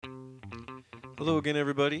Hello again,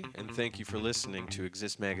 everybody, and thank you for listening to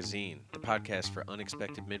Exist Magazine, the podcast for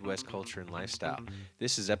unexpected Midwest culture and lifestyle.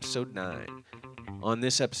 This is episode 9. On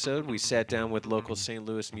this episode, we sat down with local St.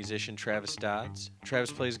 Louis musician Travis Dodds.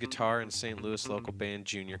 Travis plays guitar in St. Louis local band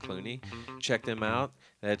Junior Clooney. Check them out.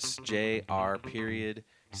 That's JR.CLOONEY,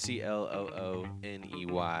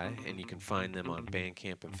 and you can find them on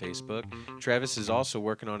Bandcamp and Facebook. Travis is also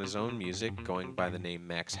working on his own music, going by the name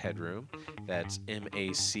Max Headroom. That's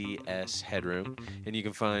MACS Headroom, and you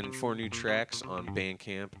can find 4 new tracks on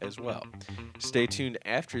Bandcamp as well. Stay tuned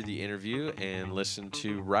after the interview and listen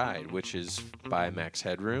to Ride, which is by Max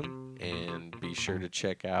Headroom, and be sure to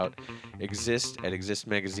check out Exist at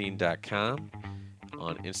existmagazine.com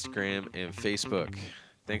on Instagram and Facebook.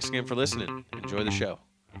 Thanks again for listening. Enjoy the show.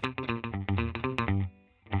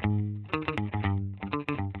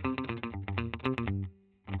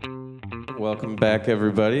 Welcome back,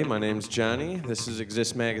 everybody. My name's Johnny. This is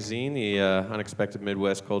Exist Magazine, the Unexpected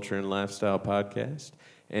Midwest Culture and Lifestyle podcast.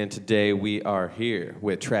 And today we are here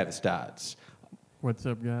with Travis Dodds. What's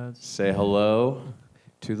up, guys? Say hello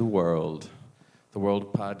to the world of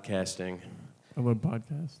podcasting. I love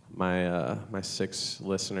podcasts. My 6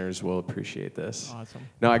 listeners will appreciate this. Awesome.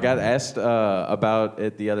 No, I got asked about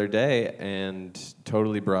it the other day and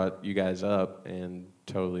totally brought you guys up and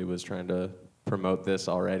totally was trying to promote this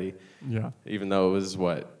already. Yeah. Even though it was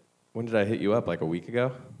when did I hit you up? Like a week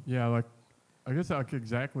ago? Yeah, I guess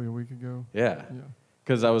exactly a week ago. Yeah. Yeah.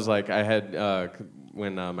 Because I was like, I had,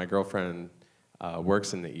 when my girlfriend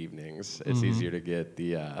works in the evenings, it's easier to get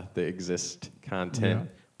the Exist content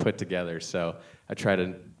put together. So I try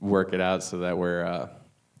to work it out so that we're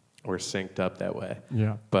synced up that way.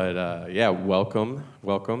 Yeah. But welcome.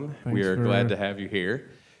 We are glad to have you here.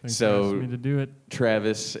 Thanks for asking me to do it.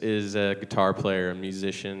 Travis is a guitar player, a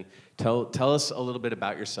musician. Tell us a little bit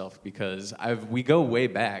about yourself, because we go way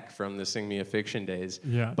back from the Sing Me a Fiction days.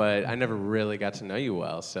 Yeah. But I never really got to know you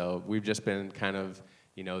well, so we've just been kind of,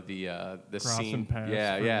 the Crossing scene. paths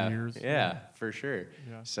for years. Yeah, for sure.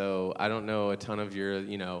 Yeah. So I don't know a ton of your,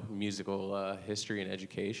 musical history and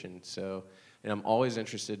education. So, and I'm always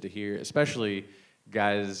interested to hear, especially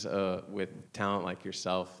guys with talent like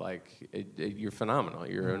yourself. You're phenomenal.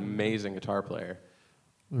 You're an amazing guitar player.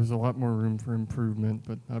 There's a lot more room for improvement,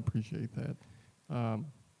 but I appreciate that. I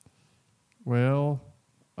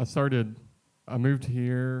moved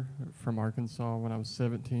here from Arkansas when I was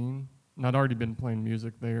 17. And I'd already been playing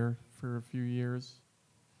music there for a few years.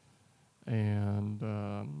 And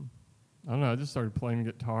I don't know, I just started playing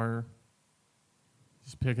guitar,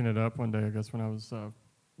 just picking it up one day, I guess, when I was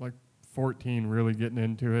 14, really getting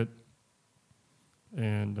into it.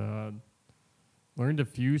 And learned a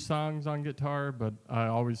few songs on guitar, but I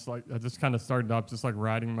just kind of started off just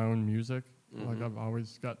writing my own music. Mm-hmm. I've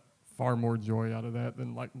always got far more joy out of that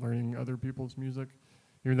than learning other people's music.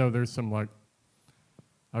 Even though there's some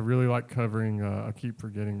I really like covering I Keep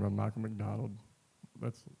Forgetting by Michael McDonald.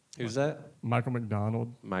 Who's that? Michael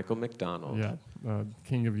McDonald. Michael McDonald. Yeah,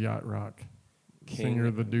 King of Yacht Rock. Singer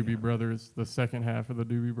of the Doobie Brothers, the second half of the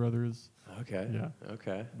Doobie Brothers. Okay. Yeah.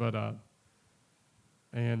 Okay. But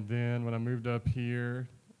and then when I moved up here,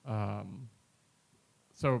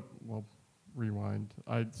 rewind.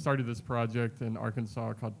 I started this project in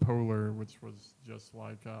Arkansas called Polar, which was just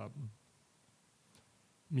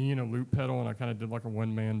me and a loop pedal, and I kind of did a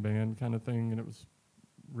one-man band kind of thing, and it was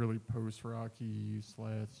really post-rocky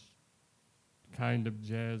 / kind of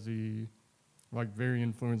jazzy, very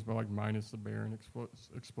influenced by Minus the Bear and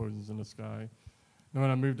Explosions in the Sky. And when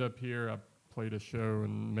I moved up here, I played a show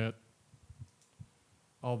and met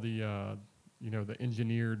all the the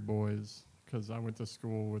engineered boys, because I went to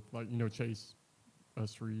school with Chase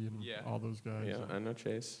Usry and all those guys. Yeah, I know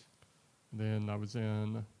Chase. Then I was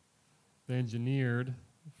in the engineered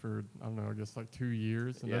for, I don't know, I guess 2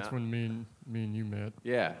 years, and that's when me and you met.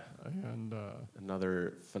 Yeah. And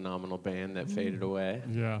another phenomenal band that faded away.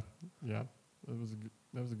 Yeah. That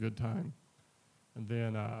was a good time. And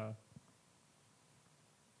then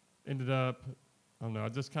ended up, I don't know, I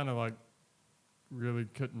just kind of really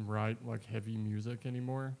couldn't write heavy music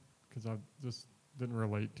anymore, because I just didn't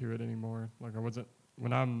relate to it anymore. I wasn't,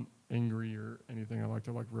 when I'm angry or anything, I like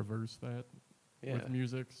to reverse that with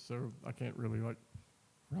music, so I can't really write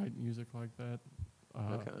music like that.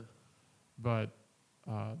 Okay. But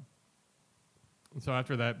so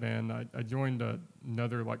after that band, I joined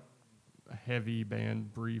another heavy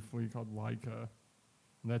band briefly called Leica,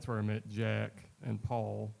 and that's where I met Jack and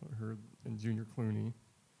Paul, and Junior Clooney.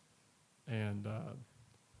 And I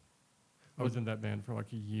was in that band for a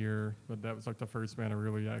year, but that was the first band I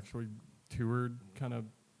really actually toured kind of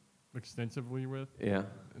extensively with. Yeah.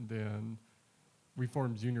 And then we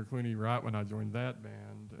formed Junior Clooney right when I joined that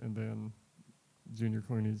band, and then Junior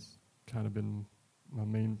Clooney's kind of been my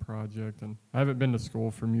main project. And I haven't been to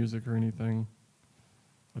school for music or anything.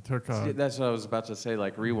 I took See, that's what I was about to say.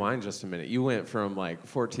 Like, rewind just a minute. You went from like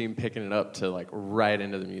 14 picking it up to like right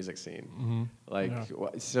into the music scene. mm-hmm. Like, Yeah.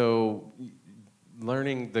 so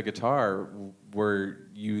learning the guitar, where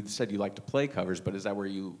you said you like to play covers, but is that where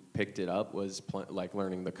you picked it up? Was like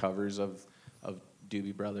learning the covers of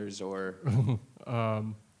Doobie Brothers, or?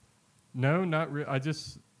 No, not really. I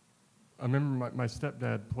remember my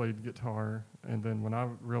stepdad played guitar, and then when I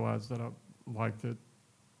realized that I liked it,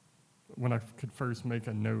 when I could first make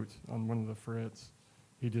a note on one of the frets,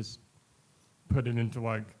 he just put it into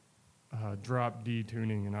like drop D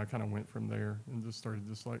tuning, and I kind of went from there and just started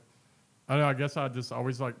just like, I don't know, I guess I just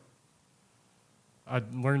always like,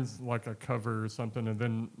 I'd learn like a cover or something, and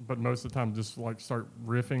then, but most of the time just like start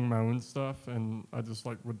riffing my own stuff, and I just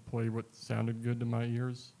like would play what sounded good to my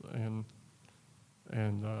ears, and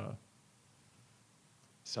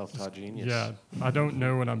Self-taught genius. yeah, I don't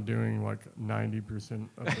know what I'm doing like 90%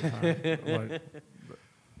 of the time. Like,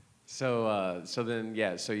 So then,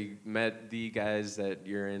 yeah, so you met the guys that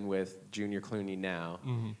you're in with, Junior Clooney now,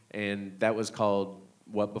 and that was called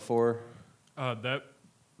what before? that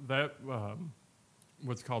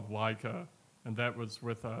was called Leica, and that was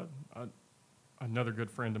with another good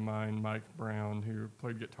friend of mine, Mike Brown, who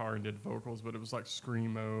played guitar and did vocals, but it was like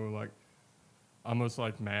screamo, like almost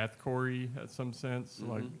like mathcore-y at some sense.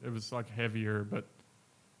 Like it was like heavier, but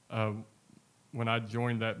when I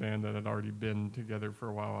joined that band that had already been together for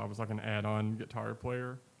a while, I was like an add-on guitar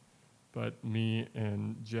player. But me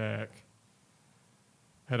and Jack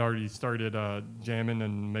had already started jamming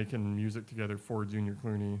and making music together for Junior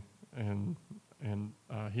Clooney, and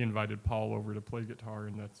he invited Paul over to play guitar,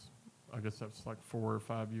 and I guess that's like 4 or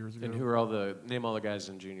 5 years ago. And who are name all the guys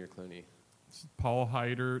in Junior Clooney? It's Paul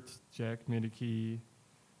Heidert, Jack Middeke,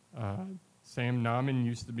 Sam Nauman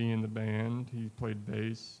used to be in the band. He played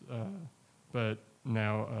bass, but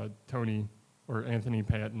now Anthony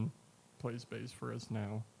Patton plays bass for us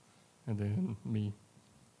now, and then me,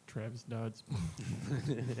 Travis Dodds.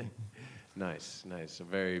 Nice. A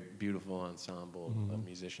very beautiful ensemble of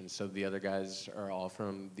musicians. So the other guys are all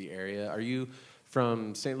from the area. Are you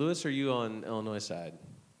from St. Louis, or are you on Illinois side?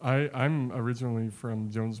 I'm originally from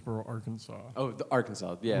Jonesboro, Arkansas. Oh,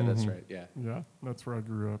 Arkansas. Yeah, that's right. Yeah. Yeah, that's where I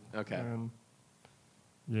grew up. Okay. And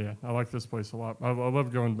yeah, I like this place a lot. I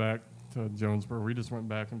love going back to Jonesboro. We just went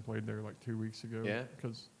back and played there like 2 weeks ago. Yeah.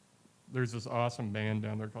 Because there's this awesome band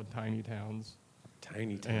down there called Tiny Towns.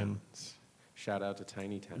 Tiny Towns. Shout out to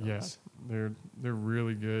Tiny Towns. Yeah, they're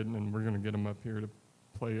really good, and we're gonna get them up here to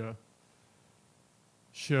play a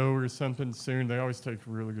show or something soon. They always take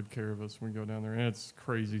really good care of us when we go down there, and it's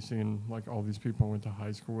crazy seeing like all these people I went to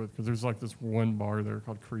high school with, because there's like this one bar there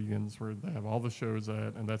called Cregan's where they have all the shows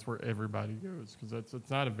at, and that's where everybody goes, because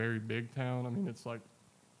it's not a very big town. I mean, it's like,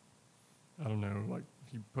 I don't know, like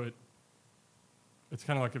if you put, it's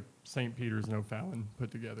kind of like if St. Peter's and O'Fallon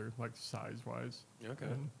put together, like size-wise. Okay.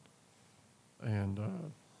 And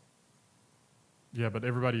yeah, but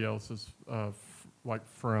everybody else is like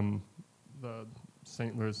from the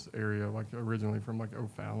St. Louis area, like originally from like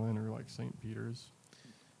O'Fallon or like St. Peter's.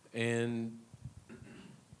 And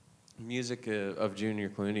music of Junior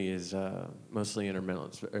Clooney is mostly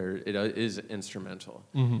instrumental, or it is instrumental,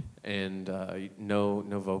 and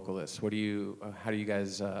no vocalists. How do you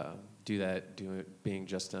guys do that? Being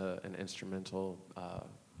just an instrumental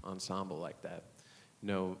ensemble like that,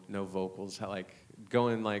 no vocals. How, like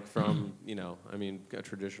going like from I mean, a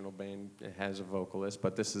traditional band has a vocalist,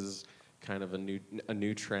 but this is kind of a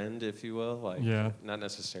new trend, if you will. Like, yeah. Not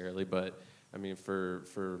necessarily, but I mean,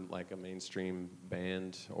 for like a mainstream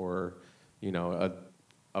band, or a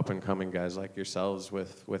up and coming guys like yourselves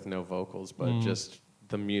with no vocals, but just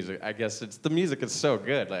the music. I guess the music is so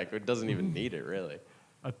good, like it doesn't even need it really.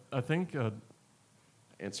 I think I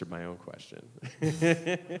answered my own question.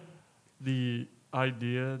 The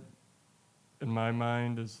idea in my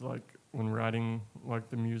mind is like when writing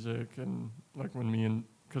like the music, and like when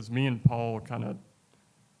because me and Paul kind of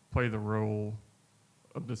play the role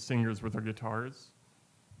of the singers with our guitars,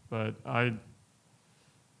 but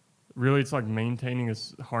it's like maintaining a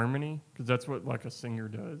harmony, because that's what like a singer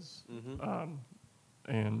does.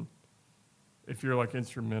 And if you're like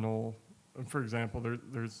instrumental, for example,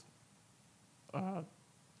 there's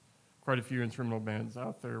quite a few instrumental bands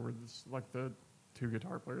out there where this, like the two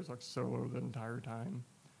guitar players like solo the entire time,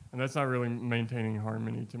 and that's not really maintaining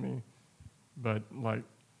harmony to me. But like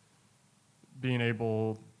being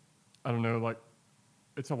able, I don't know, like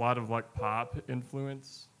it's a lot of like pop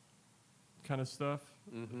influence kind of stuff,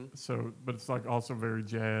 Mm-hmm. So, but it's like also very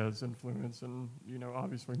jazz influence and,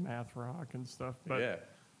 obviously math rock and stuff.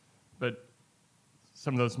 But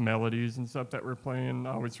some of those melodies and stuff that we're playing,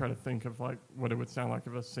 I always try to think of like what it would sound like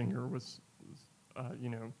if a singer was,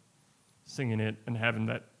 singing it and having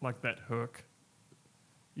that hook,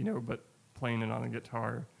 but playing it on a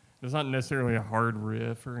guitar. It's not necessarily a hard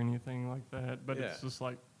riff or anything like that, but it's just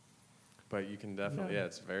like. But you can definitely,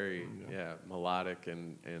 it's very melodic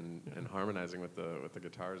and harmonizing with the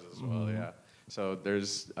guitars as well. Yeah. So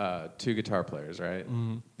there's 2 guitar players, right?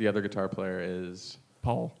 Mm-hmm. The other guitar player is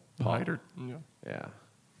Paul. Paul. Yeah.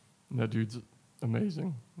 That dude's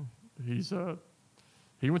amazing.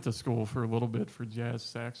 He went to school for a little bit for jazz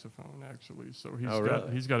saxophone, actually. So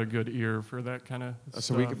he's got a good ear for that kind of stuff.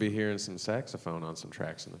 So we could be hearing some saxophone on some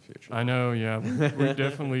tracks in the future. I know, yeah. We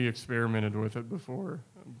definitely experimented with it before,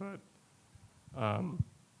 but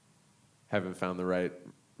haven't found the right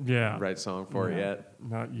song for it yet.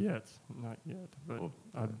 Not yet. But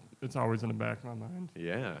it's always in the back of my mind.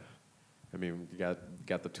 Yeah. I mean, you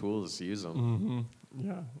got the tools to use them. Mm-hmm.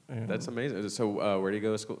 Yeah, and that's amazing. So, where did he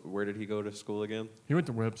go to school? Where did he go to school again? He went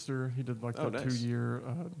to Webster. He did like the nice. 2-year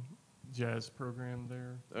jazz program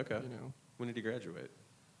there. Okay. When did he graduate?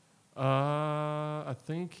 I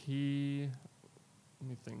think let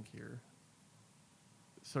me think here.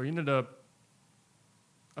 So he ended up.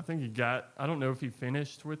 I think I don't know if he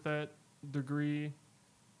finished with that degree,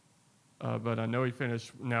 but I know he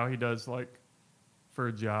finished. Now he does for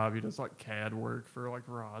a job, he does CAD work for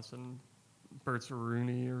Ross and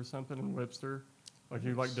Bert's-Rooney or something in Webster.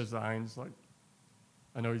 He designs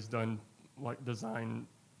I know he's done design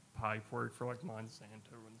pipe work for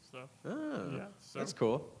Monsanto and stuff. Oh, yeah, that's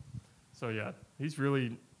cool. So yeah, he's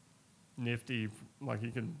really nifty.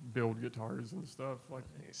 He can build guitars and stuff.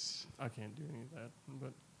 Nice. I can't do any of that.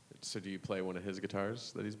 But so do you play one of his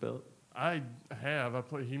guitars that he's built? I have.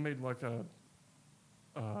 He made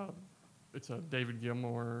it's a David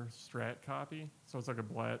Gilmour Strat copy. So it's a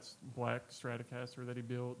black Stratocaster that he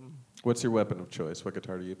built. And what's your weapon of choice? What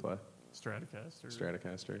guitar do you play?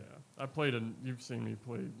 Stratocaster. Yeah. I played you've seen me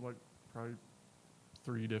play probably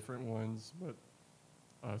 3 different ones, but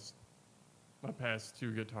my past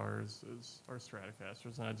 2 guitars are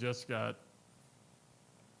Stratocasters, and I just got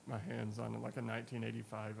my hands on a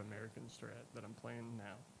 1985 American Strat that I'm playing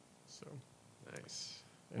now. So nice.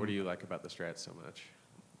 What do you like about the Strat so much?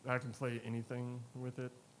 I can play anything with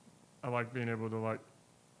it. I like being able to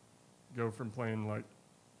go from playing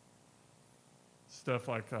stuff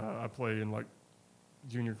I play in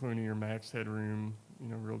Junior Clooney or Max Headroom,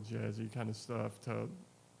 real jazzy kind of stuff, to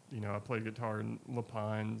I play guitar in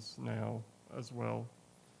Lapines now as well.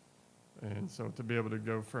 And so to be able to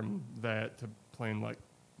go from that to playing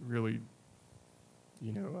really,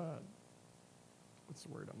 what's the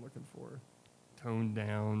word I'm looking for? Toned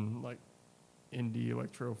down, indie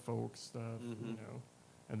electro folk stuff,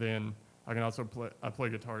 And then I can also play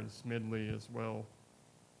guitar in Smedley as well.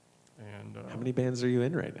 And how many bands are you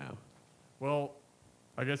in right now? Well,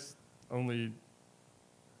 I guess only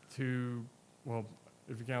 2. Well,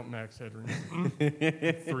 if you count Max Headroom,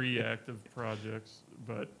 3 active projects,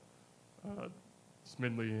 but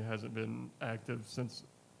Smedley hasn't been active since.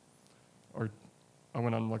 I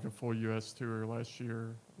went on a full U.S. tour last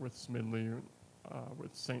year with Smedley,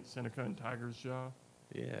 with Saint Seneca and Tiger's Jaw.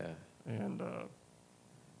 Yeah. And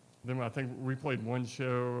then I think we played one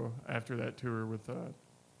show after that tour with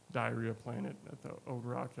Diarrhea Planet at the Old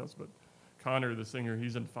Rock House. But Connor, the singer,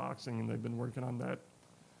 he's in Foxing, and they've been working on that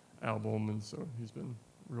album, and so he's been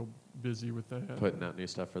real busy with that. Putting out new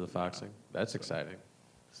stuff for the Foxing. That's exciting.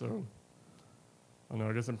 So, I know,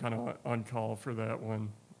 I guess I'm kind of on call for that one.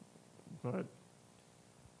 But,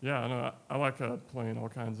 yeah, I know, I like playing all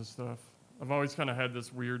kinds of stuff. I've always kind of had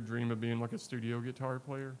this weird dream of being a studio guitar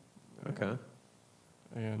player. Okay.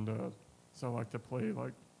 And so I like to play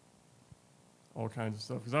all kinds of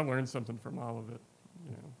stuff because I learned something from all of it.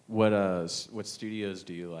 What studios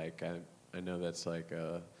do you like? I know that's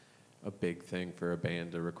a big thing for a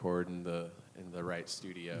band to record in the right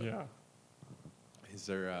studio. Yeah. Is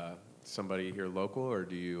there somebody here local, or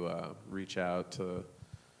do you reach out to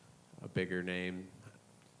a bigger name?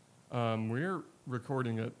 We're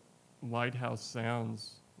recording at Lighthouse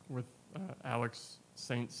Sounds with Alex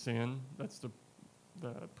St. Sin. That's the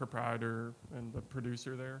proprietor and the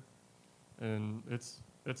producer there, and it's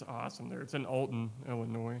awesome there. It's in Alton,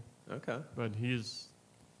 Illinois. Okay. But he's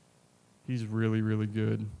really, really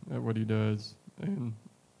good at what he does, and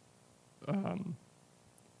I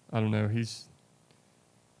don't know.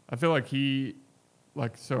 I feel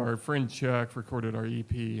so our friend Chuck recorded our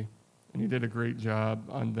EP, and he did a great job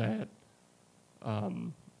on that.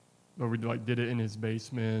 but we like did it in his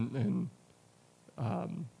basement, and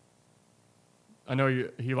I know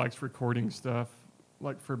he likes recording stuff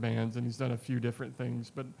like for bands, and he's done a few different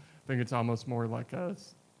things, but I think it's almost more like a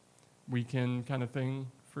weekend kind of thing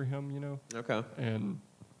for him, you know. Okay. And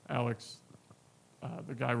Alex,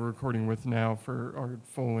 the guy we're recording with now for our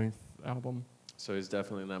full-length album. So he's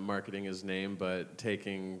definitely not marketing his name, but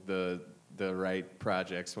taking the right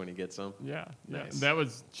projects when he gets them. Yeah, Nice. That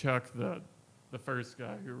was Chuck, the first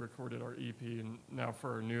guy who recorded our EP, and now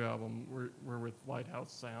for our new album, we're with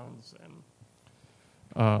Lighthouse Sounds,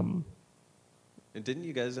 and And didn't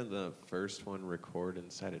you guys in the first one record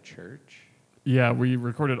inside a church? yeah, we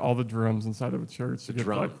recorded all the drums inside of a church. The to get,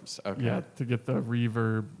 drums, like, okay. Yeah, to get the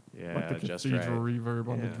reverb, Yeah, like the just cathedral right. reverb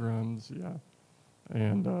on the Yeah. drums. Yeah,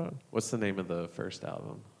 and What's the name of the first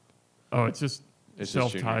album? oh, it's just It's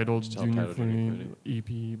just self-titled Junior self-titled Junior Clooney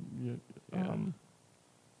EP. Yeah, Yeah.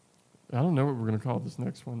 I don't know what we're gonna call this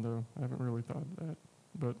next one though. I haven't really thought of that,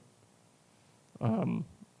 but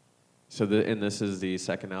So this is the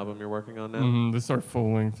second album you're working on now? this is our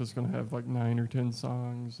full length. It's gonna have like 9 or 10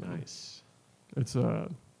 songs. and Nice. It's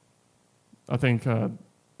I think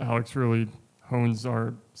Alex really hones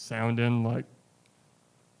our sound in, like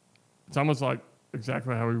it's almost like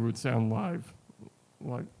exactly how we would sound live,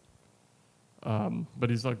 like but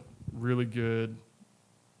he's like really good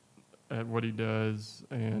at what he does,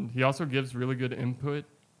 and he also gives really good input,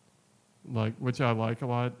 like which I like a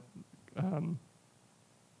lot,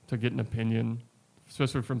 to get an opinion,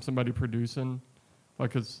 especially from somebody producing,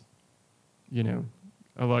 like, 'cause you know,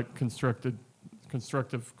 I like constructive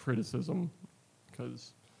criticism,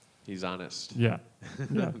 because He's honest. yeah,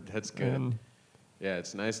 That's good. and Yeah,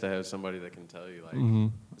 it's nice to have somebody that can tell you, like,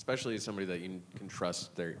 mhm, especially somebody that you can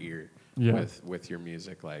trust their ear yeah, with your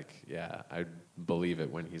music. Like, yeah, I believe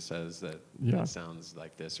it when he says that Yeah. it sounds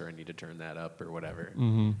like this, or I need to turn that up, or whatever. yeah,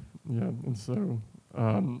 and so,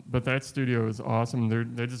 but that studio is awesome.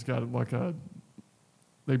 They just got like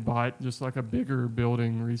they bought just like a bigger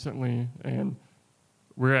building recently, and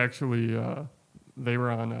we're actually they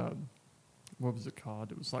were on what was it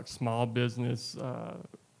called? It was like Small Business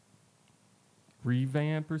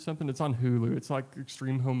Revamp or something. It's on Hulu. It's like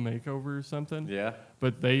Extreme Home Makeover or something. Yeah.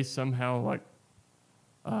 But they somehow like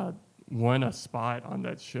won a spot on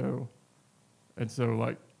that show, and so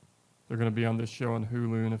like they're gonna be on this show on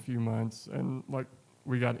Hulu in a few months, and like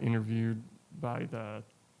we got interviewed by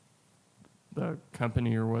the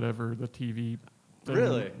company or whatever, the TV thing.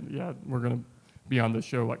 Really? Yeah, we're gonna be on the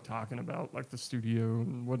show like talking about like the studio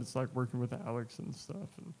and what it's like working with Alex and stuff,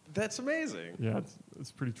 and That's amazing. yeah,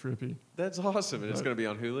 it's pretty trippy. That's awesome. And it's But- going to be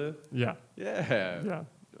on Hulu? Yeah, Yeah.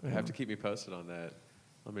 yeah. Have to keep me posted on that.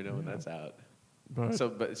 Let me know when Yeah. that's out. But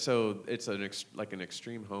So it's like an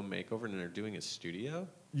extreme home makeover, and they're doing a studio?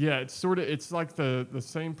 yeah, it's like the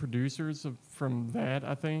same producers from that,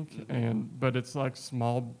 I think, Mhm. but it's like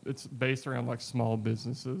it's based around like small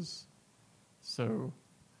businesses. So,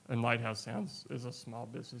 and Lighthouse Sounds is a small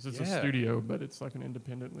business. It's a Yeah. studio, but it's like an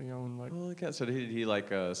independently owned, like, Well, okay. So did he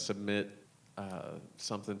like submit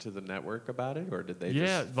something to the network about it, or did they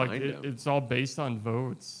yeah, just like find him? it's all based on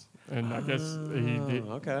votes. And I guess he did.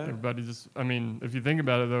 Okay. Everybody just, I mean, if you think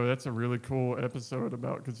about it though, that's a really cool episode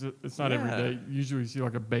about, because it's not every Yeah. day. Usually you see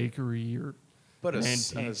like a bakery or But a an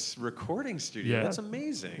antique recording studio, Yeah. that's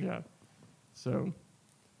amazing. yeah. So,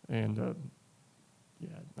 and yeah,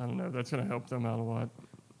 I don't know. That's going to help them out a lot.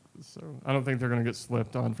 So I don't think they're going to get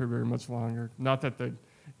slept on for very much longer. Not that they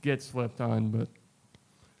get slept on, but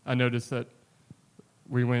I noticed that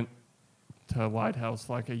we went to Lighthouse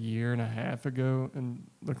like a year and a half ago, and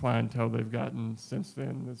the clientele they've gotten since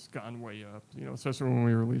then has gone way up. You know, especially when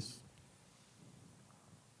we release.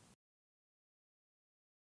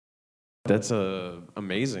 That's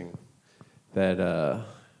amazing that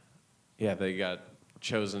they got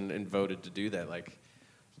chosen and voted to do that. Like,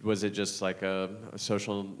 was it just like a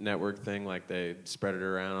social network thing, like they spread it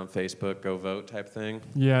around on Facebook, go vote type thing?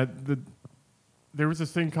 Yeah, there was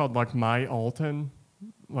this thing called like My Alton,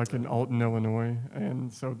 like in Alton, Illinois,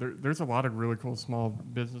 and so there's a lot of really cool small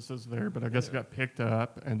businesses there. But I guess it Yeah. got picked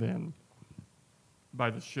up and then by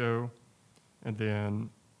the show, and then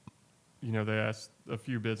they asked a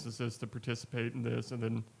few businesses to participate in this, and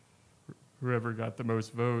then whoever got the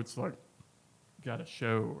most votes like got a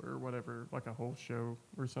show or whatever, like a whole show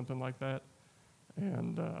or something like that,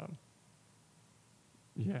 and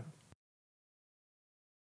yeah.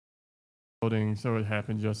 So it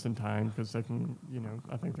happened just in time because they can,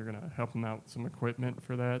 I think they're gonna help them out with some equipment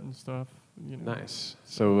for that and stuff. Nice.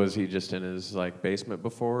 So was he just in his like basement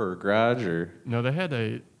before or garage or? No, they had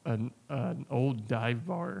an old dive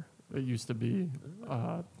bar that used to be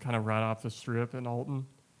kind of right off the strip in Alton,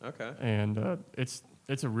 Okay. And it's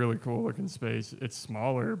a really cool looking space. It's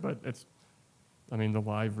smaller, but I mean, the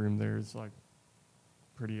live room there is like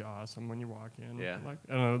pretty awesome when you walk in. Yeah. Like,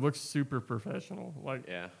 I don't know, it looks super professional. Like,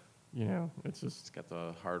 Yeah. you know, it's just It's got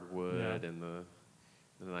the hardwood and the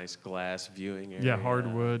nice glass viewing area. yeah,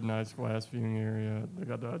 hardwood, nice glass viewing area. They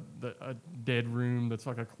got a dead room that's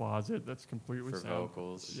like a closet that's completely For sound.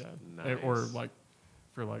 vocals. Yeah, Nice. or like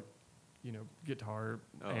for like, you know, guitar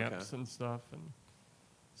okay. amps and stuff, and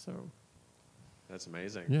so That's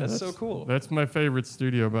amazing. yeah, that's so cool. That's my favorite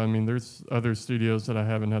studio. But I mean, there's other studios that I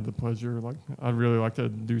haven't had the pleasure. Like, I'd really like to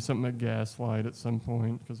do something at Gaslight at some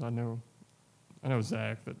point because I know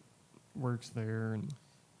Zach that works there, and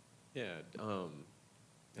Yeah.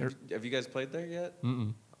 Have you guys played there yet?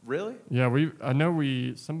 mm-mm. Really? Yeah, I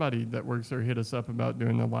know somebody that works there hit us up about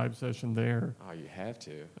doing a live session there. Oh, you have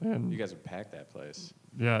to. And You guys would pack that place.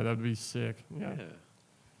 yeah, that'd be sick. Yeah.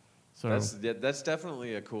 So That's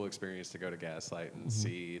definitely a cool experience to go to Gaslight and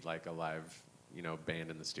see like a live, band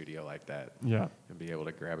in the studio like that. yeah. And be able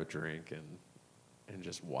to grab a drink and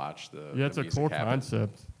just watch the Yeah, it's the a music cool happen.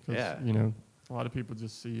 concept. 'Cause, Yeah. you know, a lot of people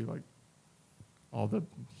just see like all the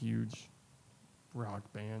huge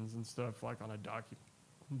rock bands and stuff like on a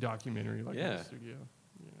documentary like in Yeah. the studio.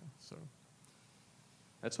 Yeah. So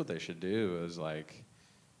That's what they should do is like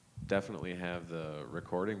definitely have the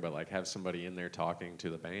recording, but like have somebody in there talking to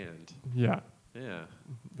the band. yeah, Yeah.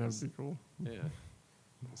 that would be cool. Yeah.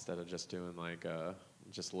 Instead of just doing like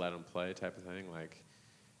just let them play type of thing, like.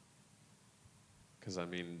 Because I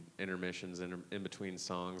mean, intermissions in between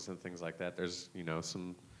songs and things like that. There's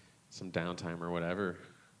some downtime or whatever.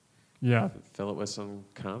 Yeah. Fill it with some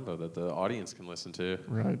convo that the audience can listen to.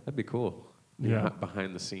 Right. That'd be cool. Yeah.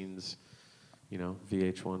 Behind the scenes,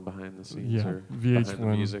 VH1 behind the scenes Yeah, or VH1. behind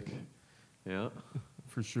the music. Yeah.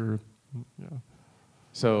 For sure. Yeah.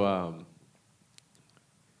 So,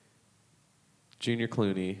 Junior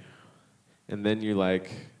Clooney, and then you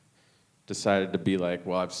decided to be like,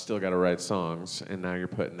 well, I've still got to write songs, and now you're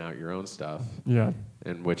putting out your own stuff, Yeah.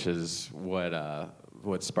 and which is what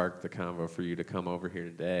sparked the convo for you to come over here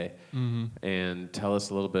today. Mm-hmm. And tell us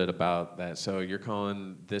a little bit about that. So you're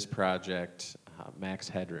calling this project Max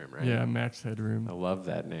Headroom, right? Yeah, Max Headroom. I love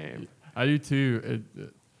that name. I do too.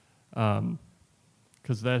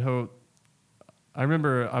 Because that whole, I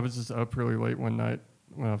remember I was just up really late one night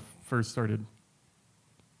when I first started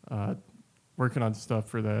working on stuff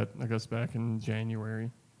for that, I guess back in January.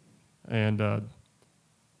 And I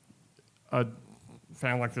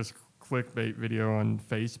found like this clickbait video on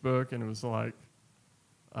Facebook, and it was like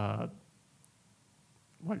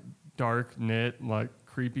dark net, like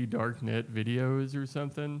creepy dark net videos or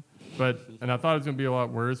something. And I thought it was gonna be a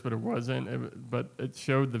lot worse, but it wasn't. But it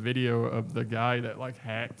showed the video of the guy that like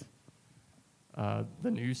hacked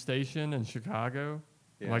the news station in Chicago,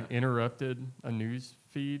 Yeah. like interrupted a news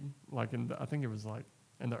feed, like I think it was like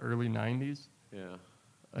in the early '90s, Yeah.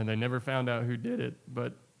 and they never found out who did it.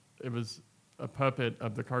 But it was a puppet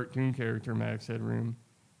of the cartoon character Max Headroom,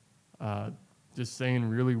 just saying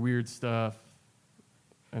really weird stuff.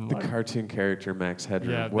 And The cartoon character Max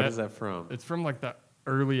Headroom. Yeah, What is that from? It's from like the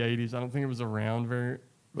early '80s. I don't think it was around very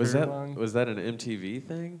Was long. that an MTV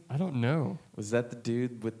thing? I don't know. Was that the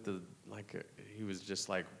dude with the he was just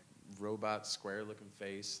like robot square looking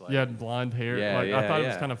face? Like, He had blonde hair. Yeah, I yeah, thought it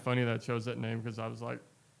was yeah. kind of funny that it chose that name because I was like,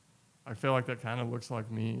 I feel like that kind of looks like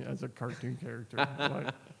me as a cartoon character.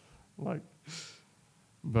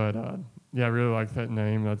 But yeah, I really like that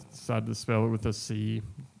name. I decided to spell it with a C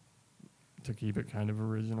to keep it kind of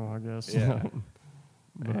original, I guess. Yeah.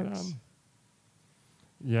 But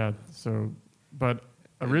yeah. So, but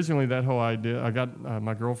originally that whole idea, I got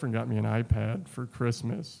my girlfriend got me an iPad for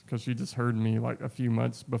Christmas because she just heard me like a few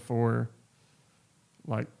months before,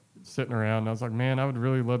 like sitting around. And I was like, man, I would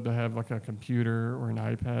really love to have like a computer or an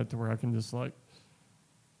iPad to where I can just like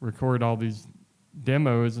record all these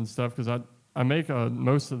demos and stuff because I make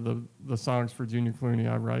most of the songs for Junior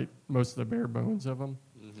Clooney. I write most of the bare bones of them.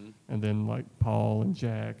 Mm-hmm. And then like Paul and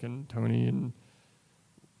Jack and Tony and,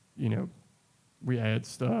 we add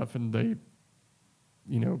stuff and they,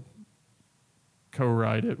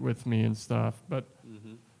 co-write it with me and stuff. But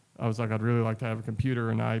Mm-hmm. I was like, I'd really like to have a computer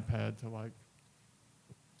or an iPad to like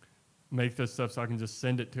make this stuff so I can just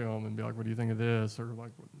send it to them and be like, what do you think of this? Or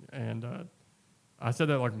like, and I said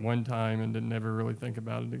that like one time and didn't never really think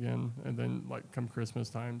about it again. And then like come Christmas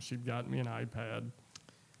time, she got me an iPad.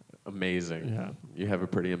 Amazing. Yeah. You have a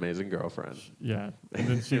pretty amazing girlfriend. Yeah. And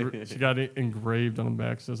then she got it engraved on the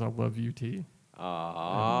back, says, I love UT.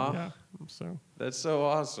 Aww. And, yeah. So That's so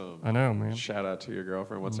awesome. I know, man. Shout out to your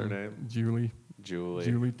girlfriend. What's her name? Julie. Julie.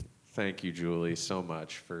 Julie Thank you, Julie, so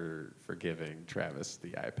much for giving Travis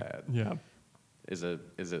the iPad. Yeah. Is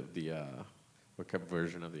it the what kind of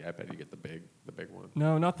version of the iPad? You get the big one.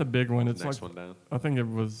 No, not the big one. It's Next like one down. I think it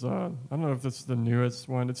was. I don't know if this is the newest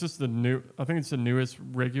one. It's just the new. I think it's the newest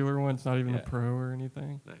regular one. It's not even a Yeah. Pro or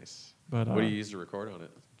anything. Nice. But What do you use to record on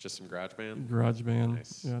it? Just some GarageBand. GarageBand.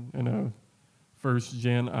 Nice. Yeah, and a first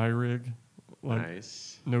gen iRig. Like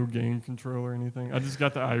Nice. no gain control or anything. I just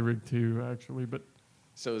got the iRig 2 actually, but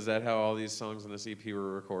So is that how all these songs on this EP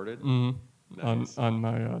were recorded? on Nice.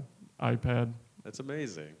 my iPad. That's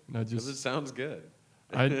amazing. And I Because it just sounds good.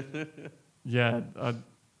 yeah.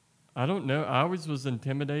 I don't know. I always was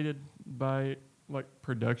intimidated by like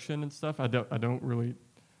production and stuff. I don't really.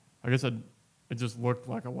 I guess it just looked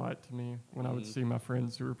like a lot to me when I would see my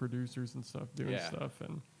friends who were producers and stuff doing Yeah. stuff.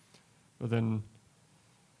 But then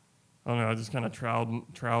I don't know. I just kind of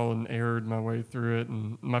trial and errored my way through it.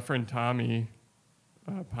 And my friend Tommy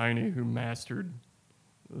Piney, who mastered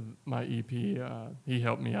my EP, he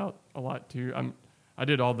helped me out a lot too. I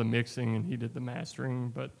did all the mixing and he did the mastering,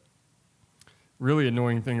 but really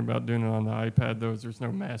annoying thing about doing it on the iPad though is there's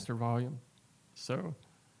no master volume, so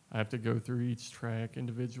I have to go through each track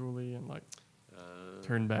individually and like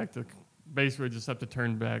turn back basically just have to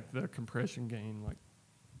turn back the compression gain like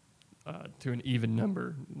to an even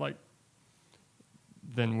number like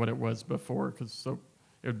than what it was before, because so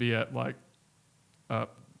it would be at like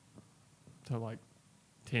up to like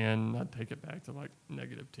 10, I'd take it back to like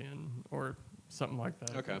 -10 or something like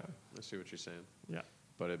that. Okay. You know? I see what you're saying. Yeah.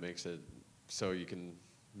 But it makes it so you can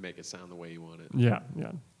make it sound the way you want it. Yeah.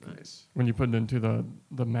 Nice. When you put it into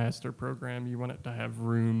the master program, you want it to have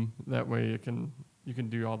room. That way you can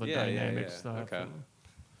do all the dynamic stuff. Okay.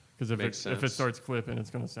 Because if Makes it sense. starts clipping,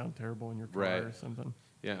 it's going to sound terrible in your car Right. or something.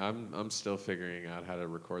 Yeah, I'm still figuring out how to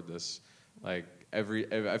record this. Like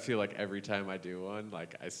I feel like every time I do one,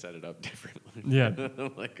 like I set it up differently. Yeah.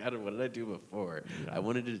 I'm like, what did I do before? Yeah. I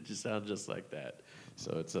wanted it to sound just like that.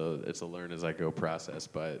 So it's a learn as I go process,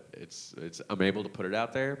 but it's I'm able to put it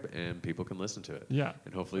out there and people can listen to it. Yeah.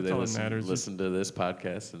 And hopefully That's all they that matters. listen to this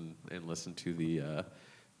podcast and listen to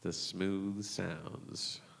the smooth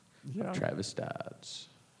sounds Yeah. of Travis Dodds.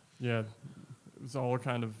 Yeah. It was all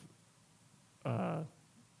kind of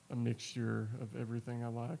a mixture of everything I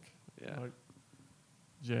like. Yeah. Like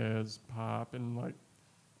jazz, pop, and like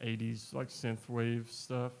 80s like synth wave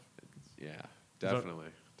stuff. Yeah, definitely.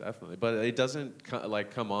 But it doesn't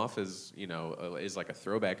come off as is like a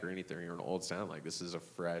throwback or anything or an old sound. Like this is a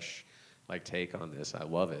fresh like take on this. I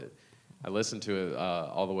love it. I listened to it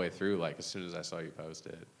all the way through. Like as soon as I saw you post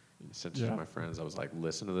it, I sent it to my friends. I was like,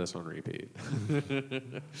 listen to this on repeat.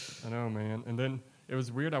 I know, man. And then it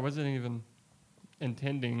was weird. I wasn't even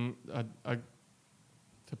intending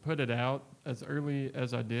to put it out as early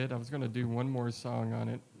as I did. I was going to do one more song on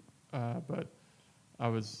it, but I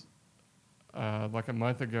was like a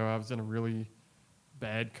month ago. I was in a really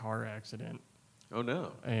bad car accident, Oh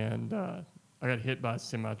no! and I got hit by a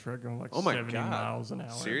semi truck going like Oh my 70 God. miles an hour.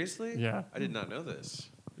 Seriously? Yeah. I did not know this.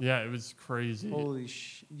 Yeah, it was crazy. Holy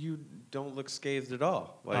you don't look scathed at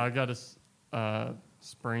all. Like, I got a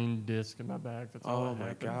sprained disc in my back. That's all oh that my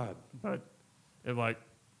happened. God! But it like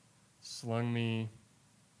slung me.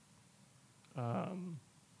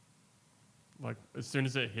 Like as soon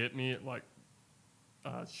as it hit me, it like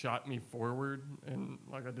shot me forward, and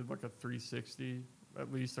like I did like a 360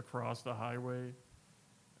 at least across the highway,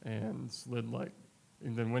 and slid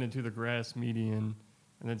and then went into the grass median,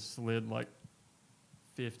 and then slid like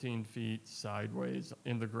 15 feet sideways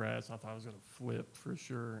in the grass. I thought I was gonna flip for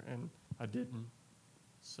sure, and I didn't.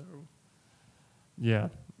 So, yeah,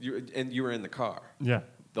 You were in the car yeah,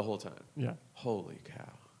 the whole time. yeah. Holy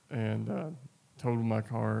cow! And totaled my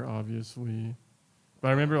car, obviously. But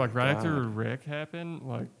I remember, like, right after the God. wreck happened,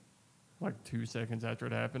 like 2 seconds after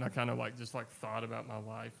it happened, I kind of like just like thought about my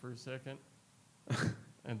life for a second,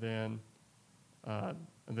 and then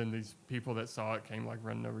these people that saw it came like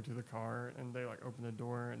running over to the car, and they like opened the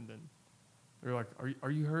door, and then they were like,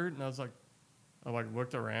 "Are you hurt?" And I was like, I like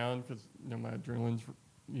looked around because my adrenaline's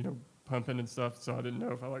pumping and stuff, so I didn't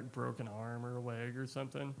know if I like broke an arm or a leg or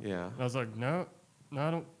something. Yeah. And I was like, no, I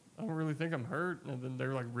don't really think I'm hurt. And then they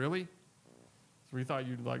were like, really? So we thought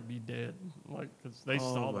you'd like be dead, like because they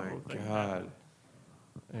saw the whole thing happen.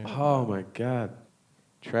 And, Oh my God!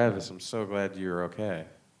 Travis, I'm so glad you're okay.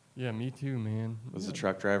 Yeah, me too, man. Was yeah. the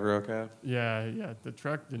truck driver okay? Yeah. The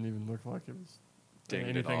truck didn't even look like it was Dinged at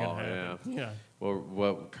anything all, had happened. Yeah. Well,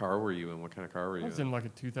 what car were you in? What kind of car were you I was in? in like a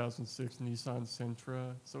 2006 Nissan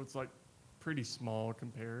Sentra, so it's like pretty small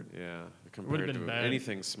compared. Yeah, compared been to bad.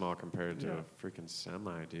 anything small compared to Yeah. a freaking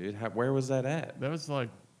semi, dude. Where was that at? That was like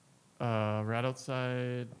right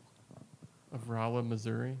outside of Rolla,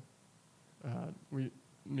 Missouri.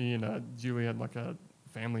 Me and Julie had like a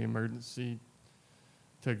family emergency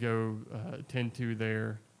to go attend to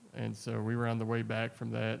there, and so we were on the way back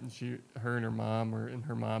from that, and her and her mom were in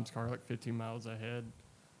her mom's car like 15 miles ahead,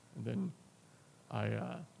 and then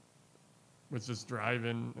I was just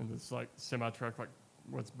driving, and this like semi truck like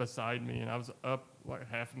was beside me, and I was up like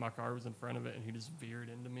half of my car was in front of it, and he just veered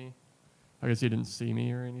into me. I guess he didn't see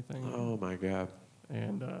me or anything. Oh my God.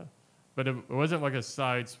 And but it wasn't like a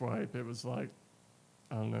side swipe. It was like,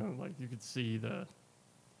 I don't know, like you could see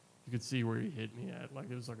where he hit me at.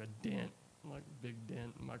 Like it was like a dent, like big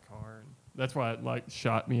dent in my car, and that's why it like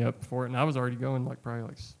shot me up for it. And I was already going like probably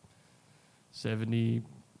like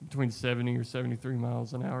between 70 or 73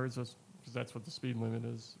 miles an hour, just because that's what the speed limit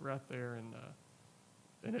is right there.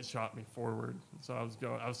 And it shot me forward. So I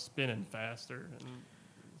was spinning faster, and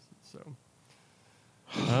so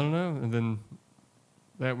I don't know. And then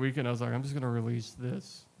that weekend, I was like, I'm just gonna release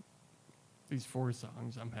these 4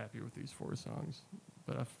 songs. I'm happy with these 4 songs,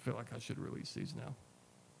 but I feel like I should release these now.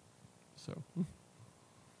 So,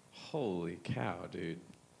 Holy cow, dude.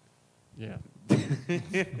 yeah.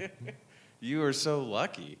 You are so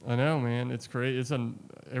lucky. I know, man. It's great.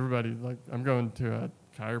 Everybody, like, I'm going to a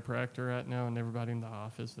chiropractor right now, and everybody in the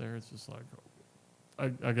office there, it's just like,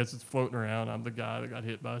 I guess it's floating around. I'm the guy that got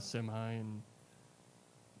hit by a semi, and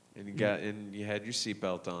you had your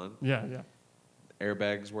seatbelt on. yeah.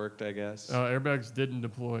 Airbags worked, I guess. Airbags didn't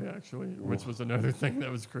deploy, actually, which was another thing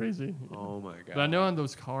that was crazy. Oh, my God. But I know on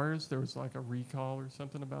those cars, there was like a recall or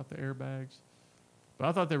something about the airbags. But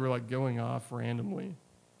I thought they were like going off randomly.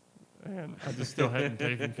 And I just still hadn't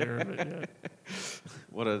taken care of it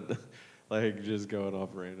yet. Like just going off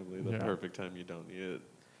randomly, the Yeah. perfect time you don't need it.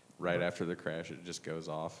 Right after the crash, it just goes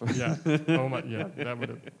off. Yeah. Oh, my. Yeah, that would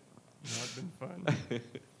have not been fun.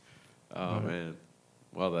 Oh, man.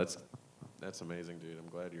 Well, that's amazing, dude. I'm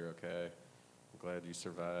glad you're okay. I'm glad you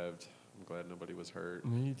survived. I'm glad nobody was hurt.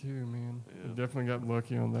 Me too, man. Yeah. I definitely got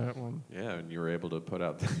lucky on that one. Yeah, and you were able to put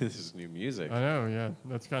out this new music. I know, yeah.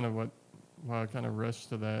 That's kind of why I kind of rushed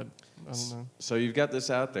to that. I don't know. So you've got this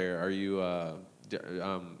out there. Are you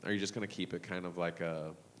just gonna keep it kind of like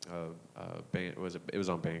a band? It was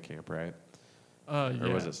on Bandcamp, right? Yeah.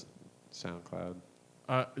 Or was it SoundCloud?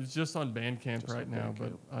 It's just on Bandcamp Just right on now,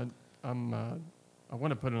 Bandcamp. but I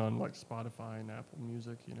want to put it on like Spotify and Apple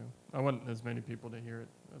Music. I want as many people to hear it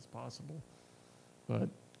as possible. But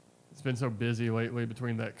it's been so busy lately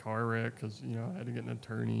between that car wreck because I had to get an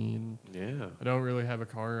attorney, and Yeah. I don't really have a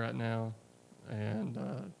car right now, and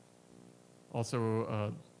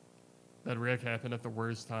also that wreck happened at the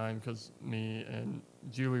worst time because me and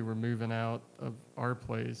Julie were moving out of our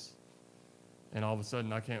place, and all of a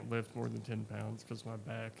sudden I can't lift more than 10 pounds because my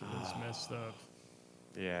back is messed up.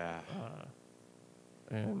 Yeah.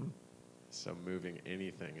 And So moving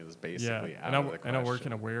anything is basically and out of the question. and I work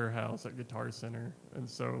in a warehouse at Guitar Center, and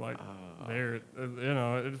so like Oh. there,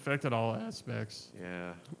 it affected all aspects.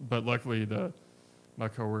 Yeah. But luckily, my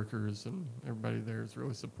coworkers and everybody there is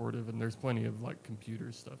really supportive, and there's plenty of like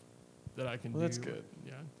computer stuff that I can do. Well, that's good.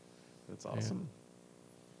 Yeah, That's awesome.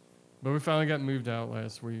 But we finally got moved out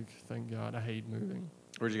last week. Thank God. I hate moving.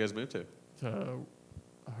 Where'd you guys move to? To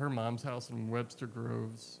her mom's house in Webster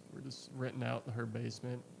Groves. We're just renting out her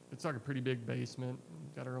basement. It's like a pretty big basement.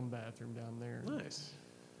 Got her own bathroom down there. Nice.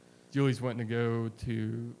 Julie's wanting to go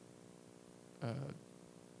to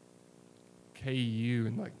KU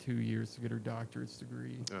in like 2 years to get her doctorate's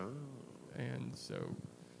degree. Oh. And so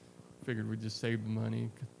figured we'd just save the money.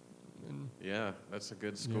 And Yeah, that's a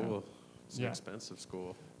good school. It's an Yeah. expensive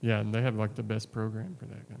school. yeah, and they have like the best program for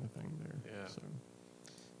that kind of thing there. Yeah. So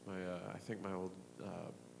I think my old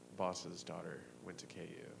boss's daughter went to KU.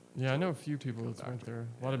 yeah, I know a few people Become that's went doctor. there.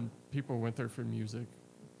 A lot of people went there for music.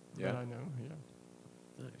 Yeah. That I know,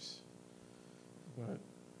 yeah. Nice. But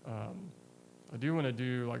I do want to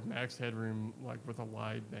do like Max Headroom like with a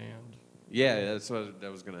live band. Yeah, that's what I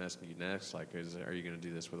was gonna ask you next. Like, are you gonna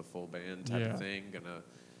do this with a full band type Yeah. of thing? Gonna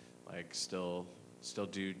like still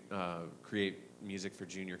do create music for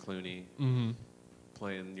Junior Clooney, Mm-hmm.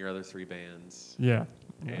 playing your other 3 bands, Yeah.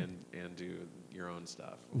 and do your own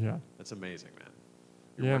stuff. Yeah. That's amazing, man.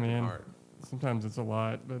 You're Yeah, working man. hard. Sometimes it's a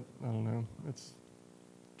lot, but I don't know. It's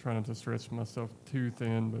trying not to stretch myself too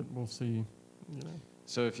thin, but we'll see.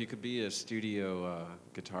 So if you could be a studio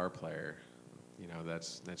guitar player,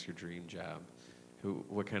 that's your dream job.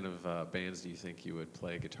 What kind of bands do you think you would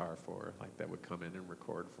play guitar for, like that would come in and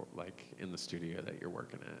record for, like in the studio that you're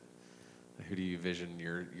working at? Like, who do you vision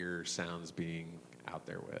your sounds being out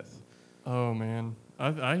there with? Oh man,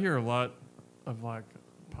 I hear a lot of like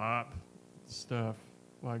pop stuff.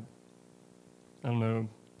 Like I don't know,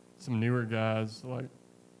 some newer guys like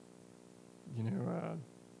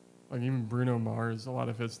like even Bruno Mars. A lot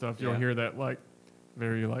of his stuff, you'll Yeah. hear that like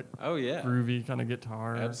very like Oh yeah. groovy kind of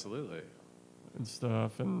guitar Absolutely. and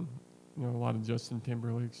stuff, and a lot of Justin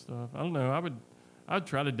Timberlake stuff. I don't know. I'd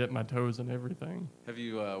try to dip my toes in everything. Have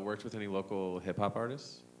you worked with any local hip hop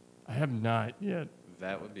artists? I have not yet.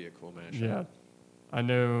 That would be a cool mashup. Yeah, I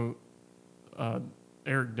know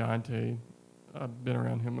Eric Dante. I've been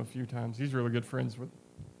around him a few times. He's really good friends with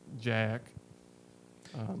Jack.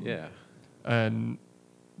 Yeah. And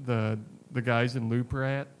the guys in Loop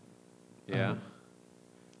Rat. Yeah.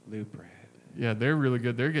 Loop Rat. Yeah, they're really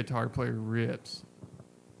good. Their guitar player rips.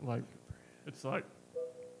 Like, it's like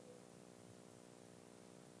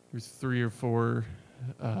there's 3 or 4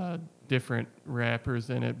 different rappers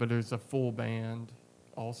in it, but there's a full band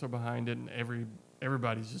also behind it, and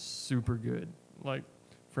everybody's just super good. Like,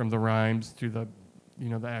 from the rhymes to the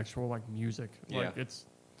the actual like music. Like, Yeah. it's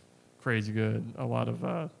crazy good. A lot of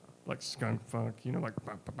like skunk funk, like,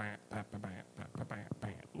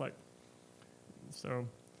 so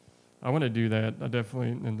I want to do that. I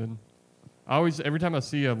definitely, and then I always, every time I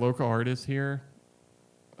see a local artist here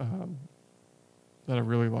that I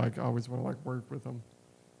really like, I always want to like work with them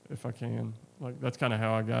if I can. Like, that's kind of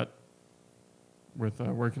how I got with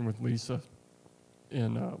working with Lisa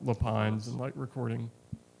in La Pines and like recording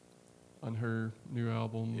on her new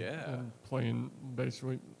album. Yeah. And playing,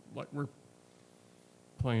 basically, like, we're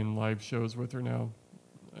playing live shows with her now.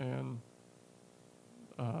 And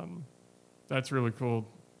that's really cool.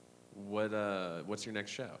 What's your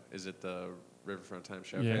next show? Is it the Riverfront Time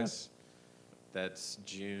Showcase? That's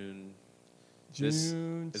June.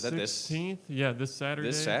 June is that this- 16th? Yeah, this Saturday.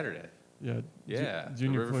 This Saturday. Yeah. Yeah. The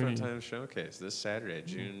Junior Riverfront Clooney. Time Showcase this Saturday,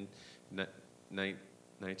 June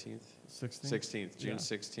 19th? 16th? 16th. June Yeah.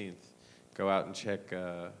 16th. Go out and check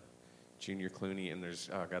Junior Clooney, and there's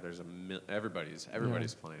everybody's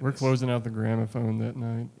playing. We're this. closing out the Gramophone that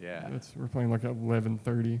night. Yeah. We're playing like at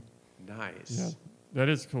 11:30. Nice. Yeah, that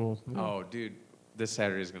is cool. Yeah. Oh, dude, this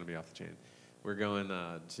Saturday is going to be off the chain. We're going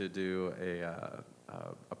to do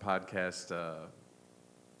a podcast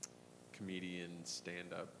comedian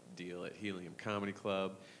stand-up deal at Helium Comedy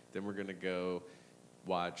Club. Then we're going to go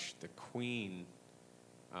watch the Queen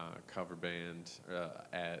cover band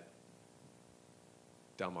at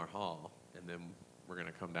Delmar Hall, and then we're going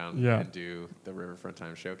to come down and do the Riverfront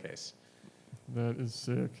Time Showcase. That is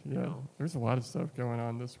sick. Yeah, know. there's a lot of stuff going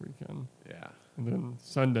on this weekend. Yeah. And then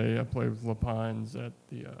Sunday, I play with La Pines at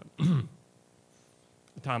the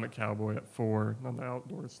Atomic Cowboy at 4 on the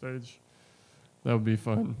outdoor stage. That would be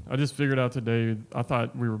fun. I just figured out today, I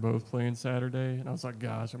thought we were both playing Saturday, and I was like,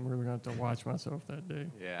 gosh, I'm really going to have to watch myself that day.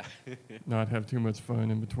 Yeah. Not have too much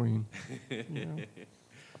fun in between. You know?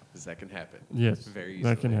 'Cause that can happen. Yes, Very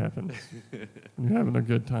easily. that can happen. When you're having a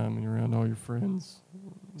good time and you're around all your friends.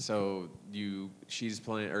 So she's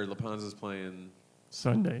playing, or La Pines is playing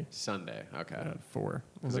Sunday Sunday. Okay. at 4.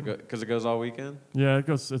 Because it goes all weekend? Yeah,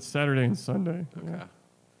 it's Saturday and Sunday. Okay. Yeah.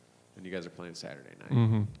 And you guys are playing Saturday night.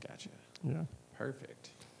 Mm-hmm. Gotcha. Yeah. Perfect.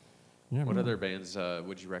 Yeah. What man. other bands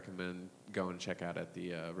would you recommend going to check out at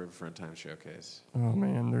the Riverfront Time Showcase? Oh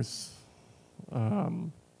man, there's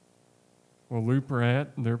Loop Rat,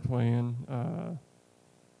 they're playing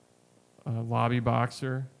Lobby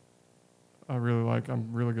Boxer. I'm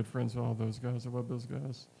really good friends with all those guys. I love those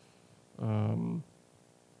guys. Let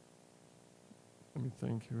me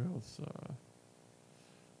think, who else?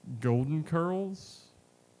 Golden Curls,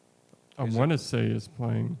 I want to say is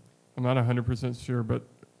playing. I'm not 100% sure, but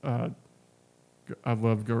I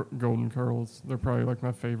love Golden Curls. They're probably like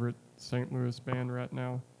my favorite St. Louis band right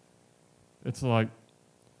now. It's like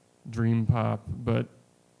dream pop, but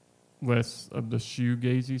less of the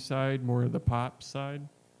shoegazy side, more of the pop side.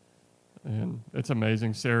 And it's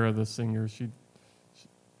amazing. Sarah, the singer, she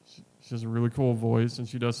has a really cool voice, and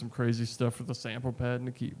she does some crazy stuff with the sample pad and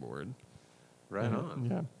the keyboard. Right on.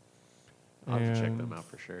 Yeah. I'll have to check them out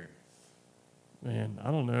for sure. Man,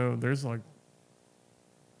 I don't know. There's like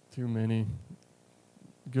too many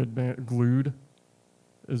good band. Glued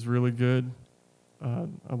is really good. I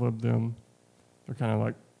love them. They're kind of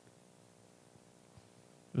like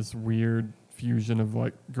this weird fusion of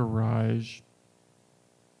like garage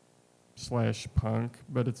 / punk,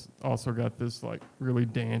 but it's also got this like really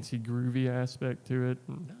dancey, groovy aspect to it.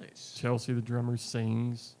 And Nice. Chelsea, the drummer,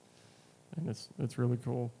 sings, and it's really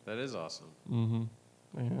cool. That is awesome.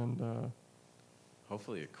 Mm-hmm. And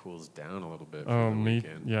Hopefully it cools down a little bit for oh, the me,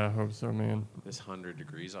 weekend. yeah, I hope so, man. It's 100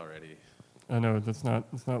 degrees already. I know it's not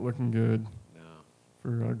looking good No.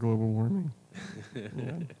 for global warming.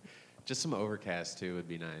 Yeah, Just some overcast too would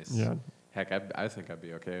be nice. yeah, Heck, I think I'd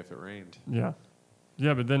be okay if it rained. yeah.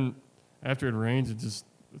 Yeah, but then after it rains, it's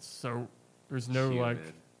so there's no like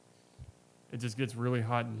Humid. it just gets really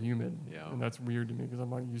hot and humid, Yeah. and that's weird to me because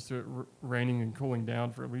I'm like used to it raining and cooling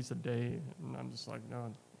down for at least a day, and I'm just like, no,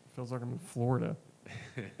 it feels like I'm in Florida.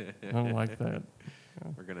 I don't like that.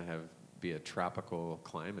 We're gonna be a tropical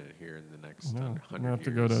climate here in the next No, I'm 100 gonna have years.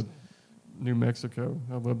 to go to New Mexico.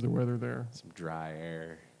 I love the weather there. Some dry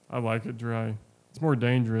air. I like it dry. It's more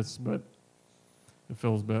dangerous, but it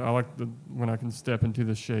feels better. I like when I can step into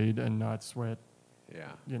the shade and not sweat.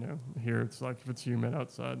 Yeah. You know, here it's like if it's humid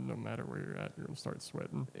outside, no matter where you're at, you're gonna start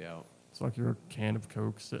sweating. Yeah. It's like you're a can of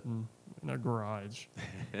Coke sitting in a garage.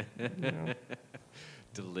 You know?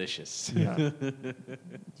 Delicious. Yeah,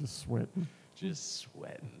 just sweating. Just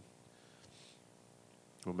sweating.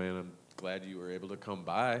 Well, man, I'm glad you were able to come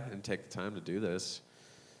by and take the time to do this.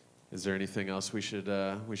 Is there anything else we should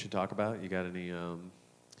talk about? You got any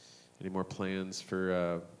more plans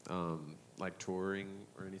for like touring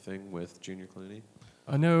or anything with Junior Clooney?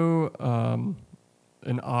 I know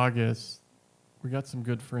in August we got some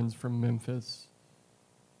good friends from Memphis.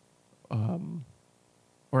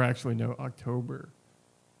 Or actually, no, October.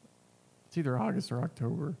 It's either August or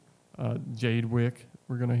October. Jade Wick,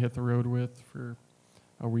 we're gonna hit the road with for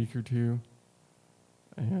a week or two,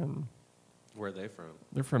 and Where are they from?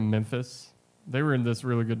 they're from Memphis. They were in this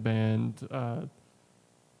really good band.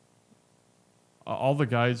 All the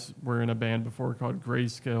guys were in a band before called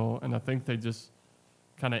Grayscale, and I think they just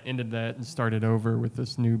kind of ended that and started over with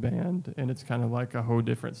this new band. And it's kind of like a whole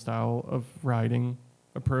different style of writing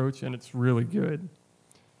approach, and it's really good.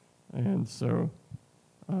 And so,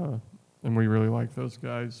 and we really like those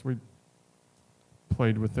guys. We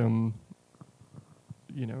played with them,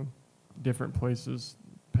 you know, different places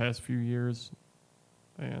past few years,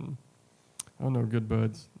 and I don't know, good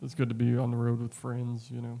buds. It's good to be on the road with friends,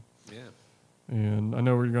 you know. Yeah. And I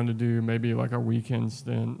know we're going to do maybe like a weekend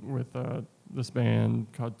stint with this band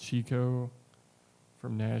called Chico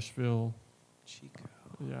from Nashville. Chico.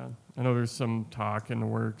 Yeah, I know there's some talk in the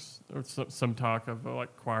works, or some talk of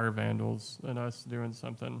like Choir Vandals and us doing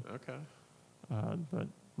something, Okay. but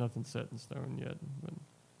nothing set in stone yet. But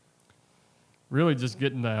really just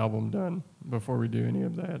getting the album done before we do any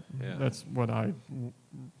of that. Yeah. That's what I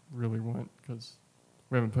really want, because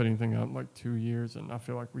we haven't put anything out in like 2 years, and I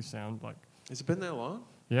feel like we sound like, Has it been that long?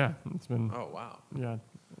 yeah, it's been, Oh, wow. yeah.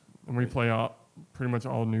 And we play pretty much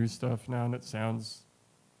all new stuff now, and it sounds,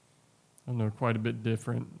 I don't know, quite a bit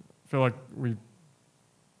different. I feel like we've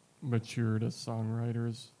matured as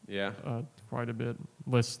songwriters Yeah. quite a bit,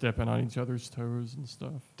 less stepping on each other's toes and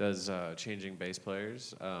stuff. Does changing bass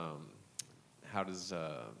players, how does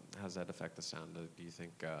that affect the sound? Do you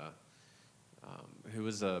think, who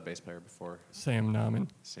was the bass player before? Sam Naaman.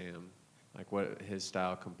 Sam. Like what his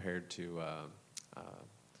style compared to,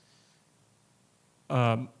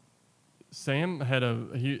 Sam had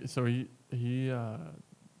he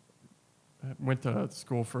went to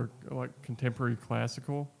school for like contemporary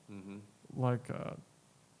classical, mm-hmm. like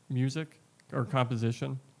music or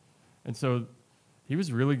composition, and so he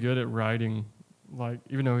was really good at writing. Like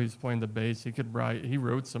even though he was playing the bass, he could write. He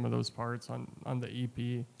wrote some of those parts on the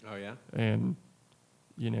EP, Oh, yeah? and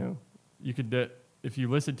you know, you could if you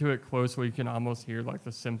listen to it closely, you can almost hear like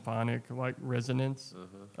the symphonic like resonance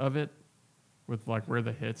Uh-huh. of it, with like where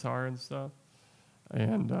the hits are and stuff,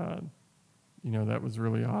 and you know, that was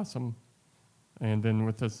really awesome. And then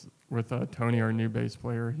with Tony, our new bass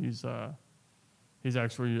player, he's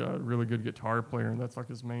actually a really good guitar player, and that's like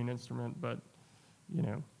his main instrument. But you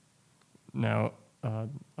know, now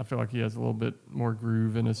I feel like he has a little bit more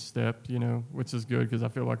groove in his step, you know, which is good because I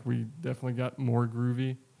feel like we definitely got more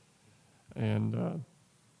groovy. And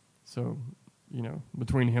so, you know,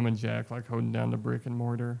 between him and Jack, like holding down the brick and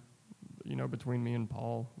mortar, you know, between me and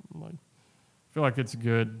Paul, like I feel like it's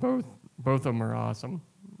good. Both of them are awesome.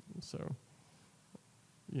 So,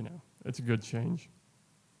 you know, it's a good change.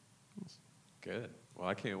 Good. Well,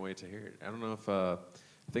 I can't wait to hear it. I don't know if I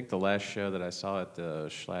think the last show that I saw at the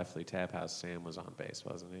Schlafly Tap House, Sam was on bass,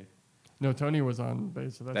 wasn't he? No, Tony was on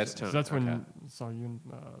bass. So That's Tony, That's when okay. I saw you and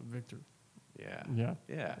Victor. Yeah. Yeah,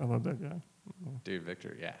 Yeah. I love that guy. Dude,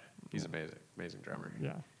 Victor, yeah. He's amazing. Amazing drummer.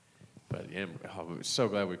 Yeah, But yeah, I was so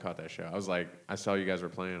glad we caught that show. I was like, I saw you guys were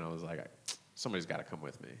playing. I was like, somebody's got to come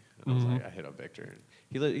with me. And I was like, I hit up Victor. And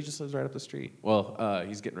he just lives right up the street. Well,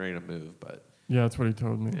 he's getting ready to move, but yeah, that's what he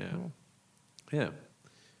told me. Yeah. yeah.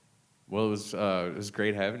 Well, it was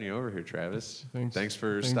great having you over here, Travis. Thanks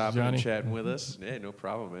for stopping Johnny. and chatting with us. Yeah, no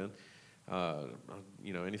problem, man.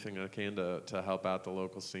 You know, anything I can to help out the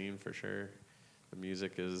local scene for sure. The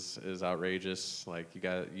music is outrageous. Like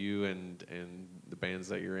you and the bands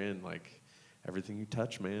that you're in, like everything you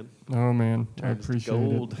touch, man. Oh man, I Turns to appreciate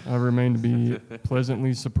gold. it. I remain to be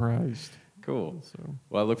pleasantly surprised. Cool. So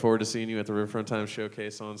Well, I look forward to seeing you at the Riverfront Times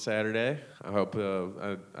Showcase on Saturday. I hope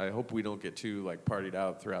I hope we don't get too like partied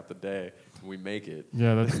out throughout the day. We make it.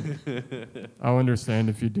 yeah, that's. I'll understand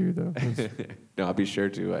if you do though. 'Cause No, I'll be sure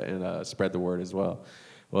to and spread the word as well.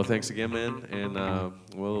 Well, thanks again, man, and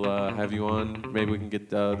we'll have you on. Maybe we can get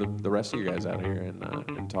the rest of you guys out here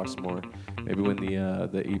and talk some more. Maybe when the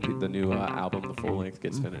EP, the new album, the full length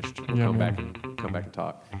gets finished, we'll Yeah, come man. back and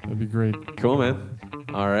talk. That'd be great. Cool, man.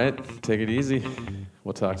 All right, take it easy.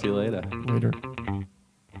 We'll talk to you later. Later.